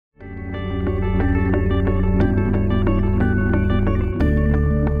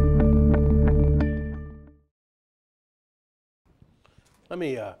Let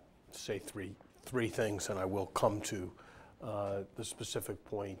me say three things, and I will come to the specific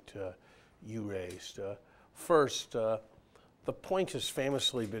point you raised. First, the point has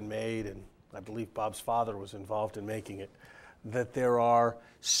famously been made, and I believe Bob's father was involved in making it, that there are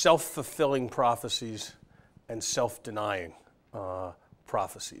self-fulfilling prophecies and self-denying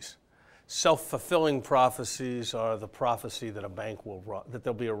prophecies. Self-fulfilling prophecies are the prophecy that a bank will run, that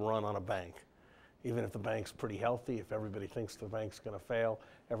there'll be a run on a bank. Even if the bank's pretty healthy, if everybody thinks the bank's going to fail,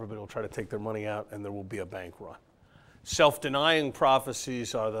 everybody will try to take their money out and there will be a bank run. Self-denying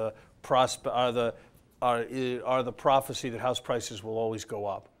prophecies are the prophecy that house prices will always go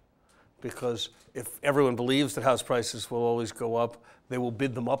up. Because if everyone believes that house prices will always go up, they will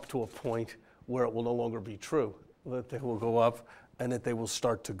bid them up to a point where it will no longer be true, that they will go up and that they will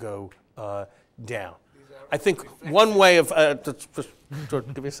start to go down. I think one way of,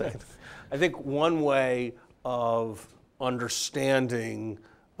 give me a second. I think one way of understanding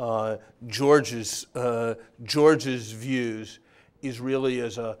George's views is really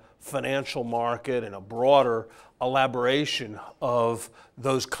as a financial market and a broader elaboration of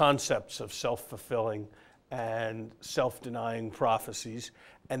those concepts of self-fulfilling and self-denying prophecies.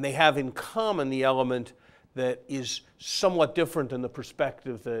 And they have in common the element that is somewhat different than the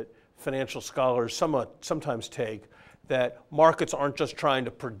perspective that financial scholars sometimes take, that markets aren't just trying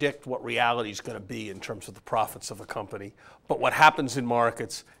to predict what reality is going to be in terms of the profits of a company, but what happens in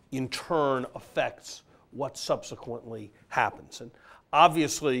markets in turn affects what subsequently happens. And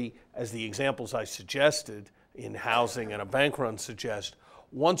obviously, as the examples I suggested in housing and a bank run suggest,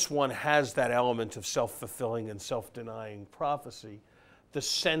 once one has that element of self-fulfilling and self-denying prophecy, the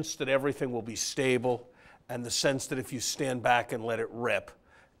sense that everything will be stable and the sense that if you stand back and let it rip,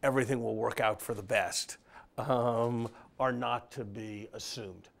 everything will work out for the best, are not to be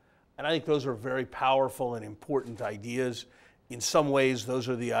assumed. And I think those are very powerful and important ideas. In some ways, those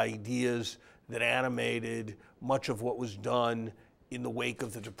are the ideas that animated much of what was done in the wake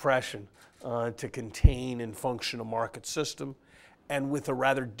of the Depression to contain and function a market system. And with a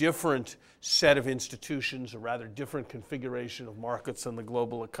rather different set of institutions, a rather different configuration of markets in the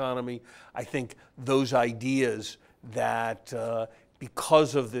global economy, I think those ideas that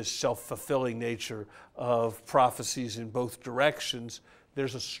because of this self-fulfilling nature of prophecies in both directions,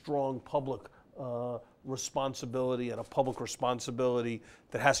 there's a strong public responsibility and a public responsibility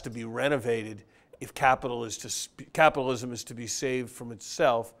that has to be renovated if capitalism is to be saved from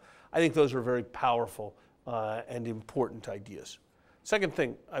itself. I think those are very powerful and important ideas. Second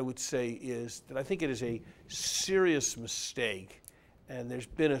thing I would say is that I think it is a serious mistake, and there's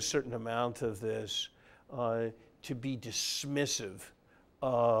been a certain amount of this, to be dismissive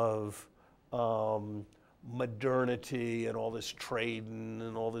of modernity and all this trading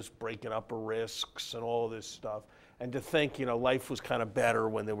and all this breaking up of risks and all this stuff, and to think, you know, life was kind of better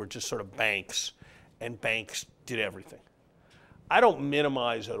when there were just sort of banks and banks did everything. I don't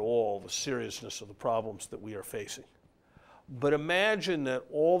minimize at all the seriousness of the problems that we are facing. But imagine that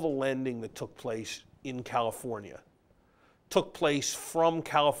all the lending that took place in California took place from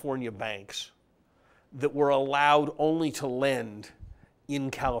California banks that were allowed only to lend in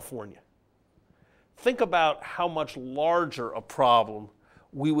California. Think about how much larger a problem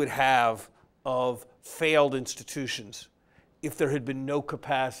we would have of failed institutions if there had been no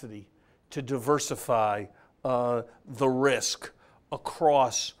capacity to diversify the risk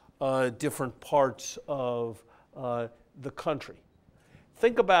across different parts of the country.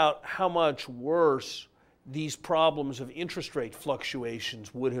 Think about how much worse these problems of interest rate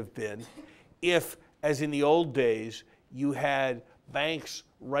fluctuations would have been if, as in the old days, you had banks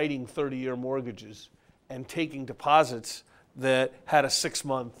writing 30-year mortgages and taking deposits that had a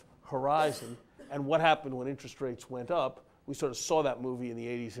 6-month horizon. And what happened when interest rates went up? We sort of saw that movie in the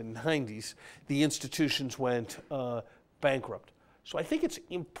 80s and 90s. The institutions went bankrupt. So I think it's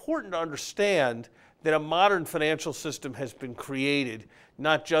important to understand that a modern financial system has been created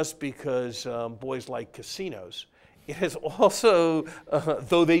not just because boys like casinos. It has also,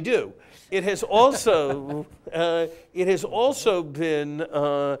 though they do, it has also been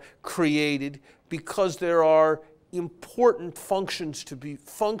created because there are important functions to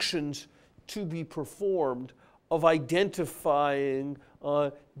be performed of identifying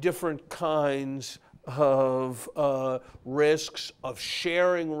different kinds of risks, of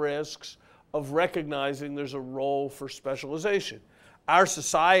sharing risks, of recognizing there's a role for specialization. Our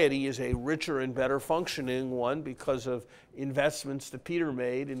society is a richer and better functioning one because of investments that Peter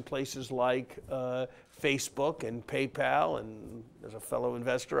made in places like Facebook and PayPal, and as a fellow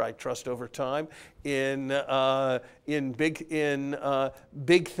investor, I trust over time in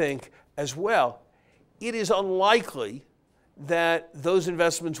Big Think as well. It is unlikely that those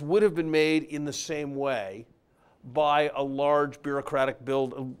investments would have been made in the same way by a large bureaucratic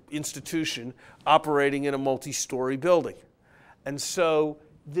institution operating in a multi-story building. And so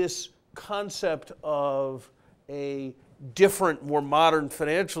this concept of a different, more modern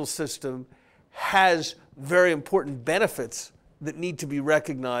financial system has very important benefits that need to be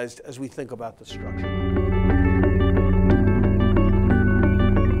recognized as we think about the structure.